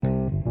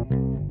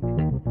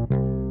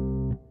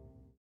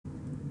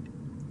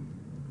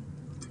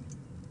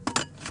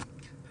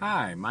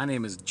Hi, my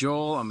name is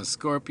Joel. I'm a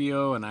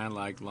Scorpio and I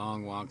like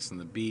long walks on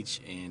the beach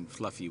and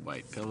fluffy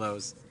white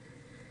pillows.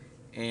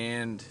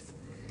 And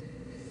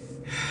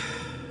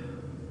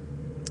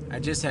I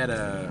just had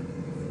a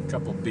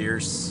couple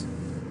beers,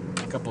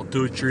 a couple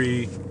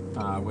Dutry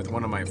with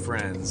one of my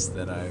friends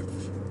that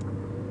I've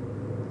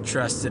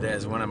trusted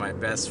as one of my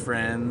best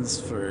friends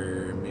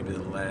for maybe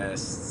the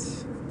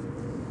last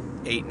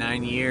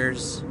 8-9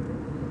 years.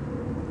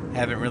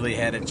 Haven't really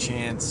had a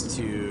chance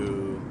to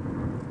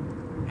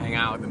hang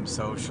out with him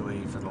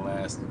socially for the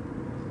last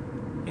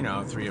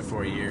 3 or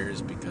 4 years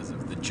because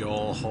of the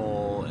Joel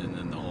hole and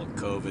then the whole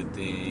COVID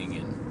thing,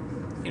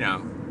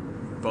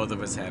 and both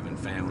of us having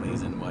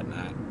families and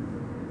whatnot.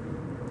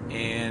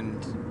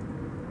 And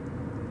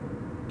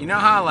you know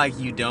how like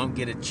you don't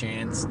get a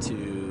chance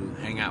to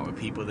hang out with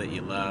people that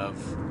you love,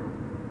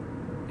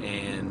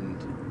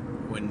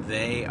 and when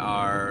they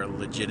are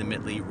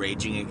legitimately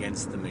raging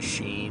against the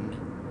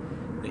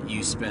machine that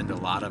you spend a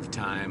lot of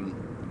time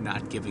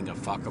not giving a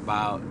fuck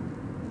about,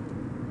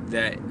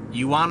 that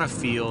you want to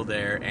feel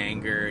their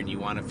anger and you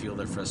want to feel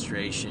their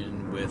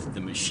frustration with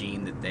the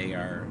machine that they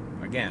are,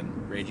 again,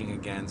 raging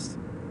against,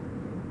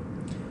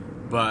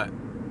 but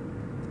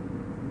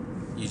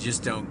you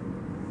just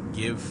don't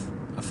give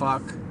a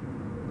fuck.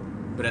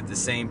 But at the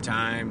same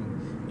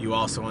time, you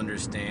also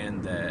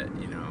understand that,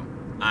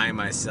 I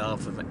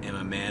myself am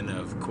a man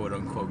of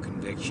quote-unquote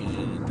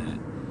conviction, that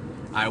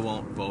I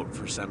won't vote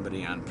for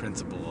somebody on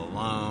principle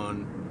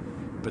alone,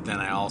 but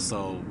then I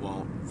also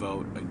won't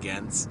vote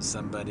against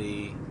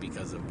somebody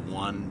because of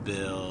one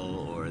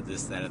bill or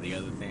this, that, or the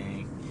other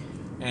thing.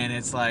 And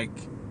it's like,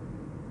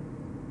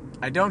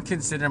 I don't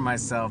consider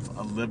myself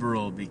a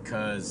liberal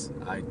because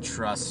I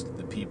trust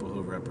the people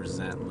who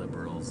represent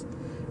liberals.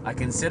 I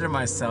consider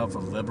myself a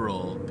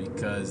liberal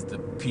because the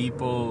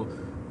people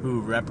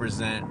who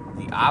represent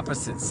the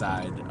opposite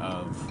side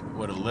of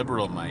what a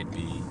liberal might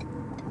be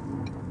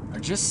are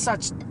just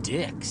such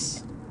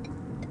dicks.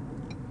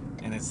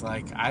 And it's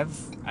like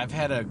I've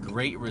had a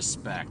great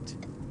respect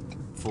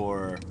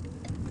for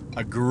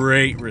a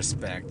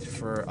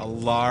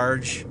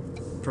large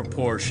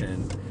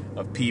proportion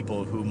of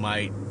people who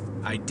might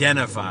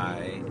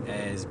identify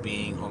as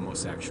being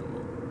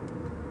homosexual.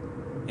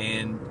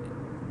 And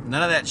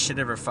none of that shit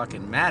ever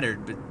fucking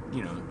mattered, but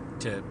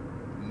to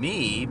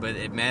me, but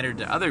it mattered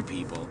to other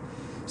people.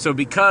 So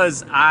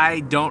because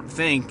I don't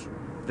think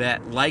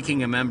that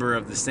liking a member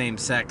of the same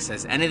sex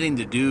has anything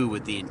to do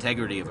with the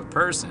integrity of a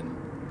person,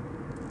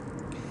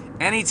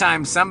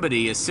 anytime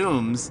somebody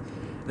assumes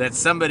that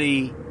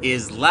somebody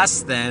is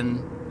less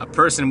than a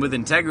person with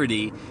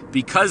integrity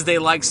because they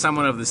like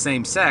someone of the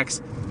same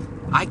sex,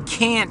 I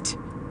can't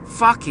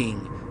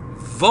fucking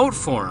vote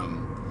for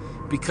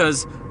them.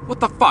 Because what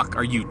the fuck?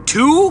 Are you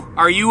 2?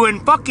 Are you in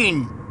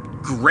fucking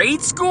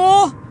grade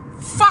school?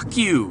 Fuck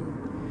you.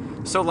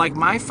 So like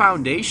my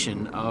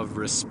foundation of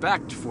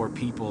respect for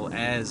people,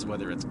 as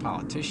whether it's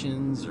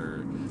politicians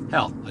or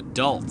hell,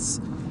 adults,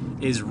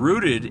 is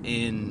rooted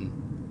in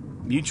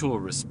mutual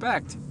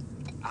respect.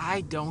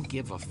 I don't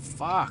give a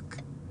fuck.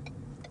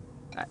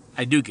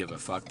 I do give a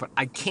fuck, but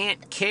I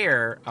can't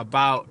care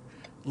about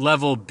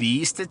level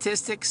B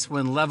statistics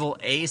when level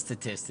A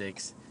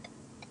statistics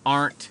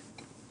aren't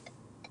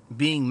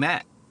being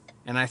met.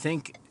 And I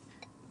think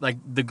like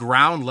the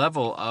ground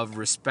level of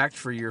respect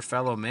for your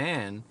fellow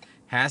man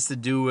has to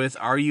do with,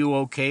 are you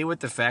okay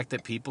with the fact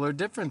that people are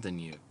different than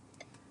you?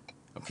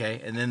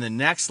 Okay, and then the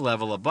next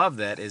level above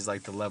that is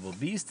like the level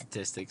B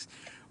statistics,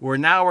 where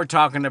now we're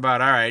talking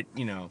about, all right,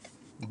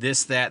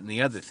 this, that, and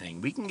the other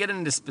thing. We can get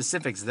into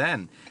specifics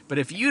then, but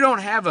if you don't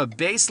have a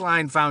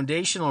baseline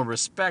foundational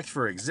respect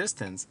for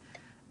existence,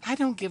 I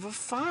don't give a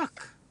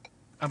fuck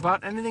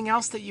about anything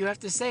else that you have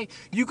to say.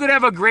 You could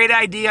have a great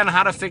idea on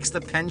how to fix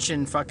the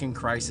pension fucking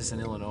crisis in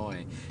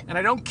Illinois, and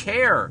I don't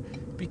care,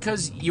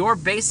 because your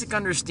basic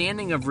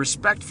understanding of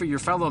respect for your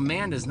fellow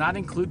man does not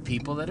include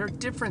people that are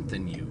different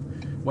than you,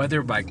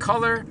 whether by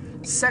color,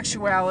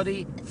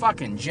 sexuality,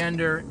 fucking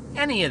gender,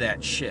 any of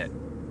that shit.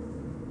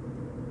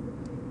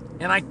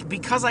 And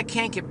because I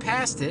can't get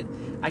past it,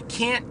 I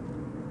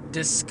can't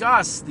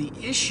discuss the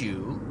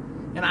issue,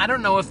 and I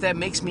don't know if that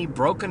makes me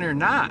broken or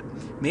not.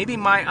 Maybe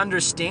my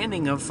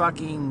understanding of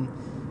fucking...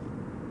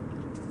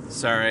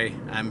 Sorry,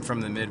 I'm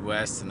from the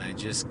Midwest and I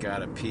just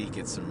got a peek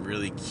at some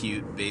really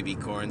cute baby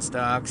corn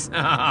stalks.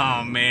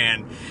 Oh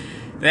man,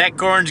 that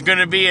corn's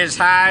gonna be as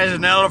high as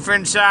an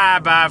elephant's eye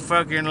by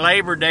fucking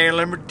Labor Day,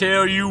 let me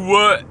tell you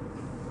what.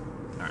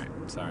 Alright,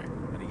 sorry,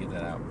 had to get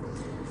that out.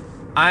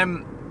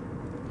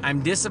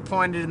 I'm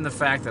disappointed in the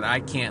fact that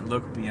I can't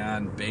look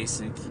beyond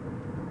basic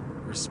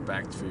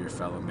respect for your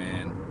fellow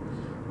man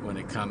when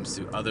it comes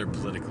to other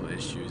political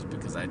issues,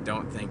 because I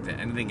don't think that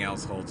anything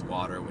else holds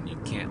water when you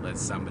can't let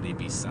somebody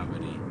be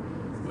somebody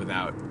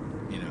without,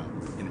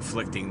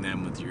 inflicting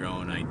them with your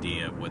own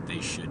idea of what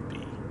they should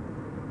be.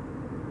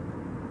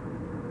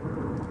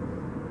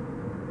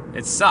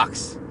 It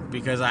sucks,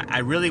 because I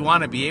really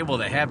want to be able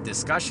to have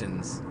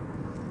discussions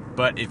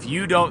But if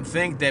you don't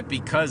think that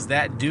because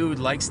that dude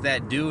likes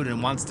that dude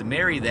and wants to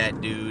marry that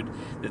dude,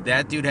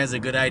 that dude has a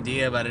good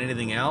idea about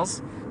anything else,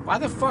 why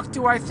the fuck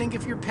do I think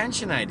if your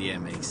pension idea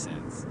makes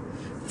sense?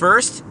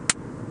 First,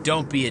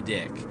 don't be a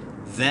dick.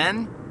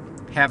 Then,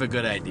 have a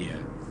good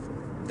idea.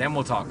 Then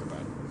we'll talk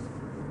about it.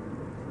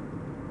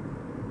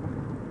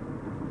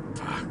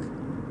 Fuck.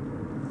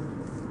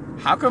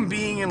 How come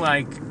being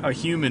like a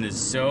human is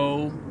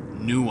so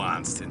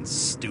nuanced and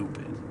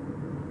stupid?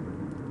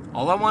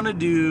 All I want to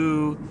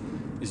do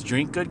is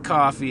drink good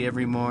coffee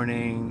every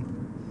morning,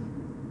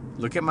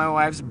 look at my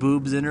wife's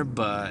boobs in her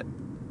butt,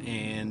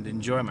 and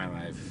enjoy my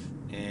life.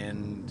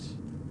 And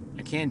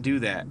I can't do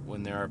that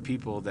when there are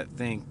people that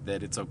think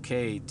that it's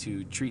okay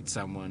to treat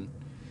someone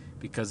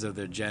because of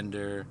their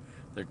gender,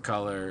 their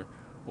color,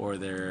 or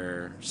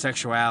their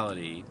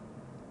sexuality,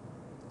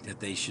 that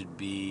they should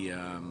be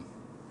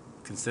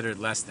considered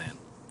less than.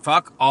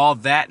 Fuck all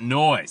that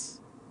noise.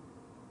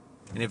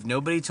 And if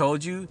nobody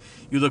told you,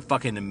 you look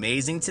fucking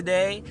amazing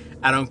today,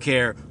 I don't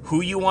care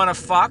who you want to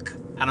fuck,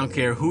 I don't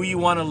care who you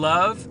want to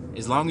love,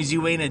 as long as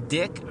you ain't a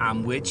dick,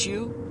 I'm with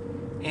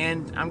you,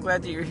 and I'm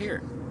glad that you're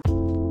here.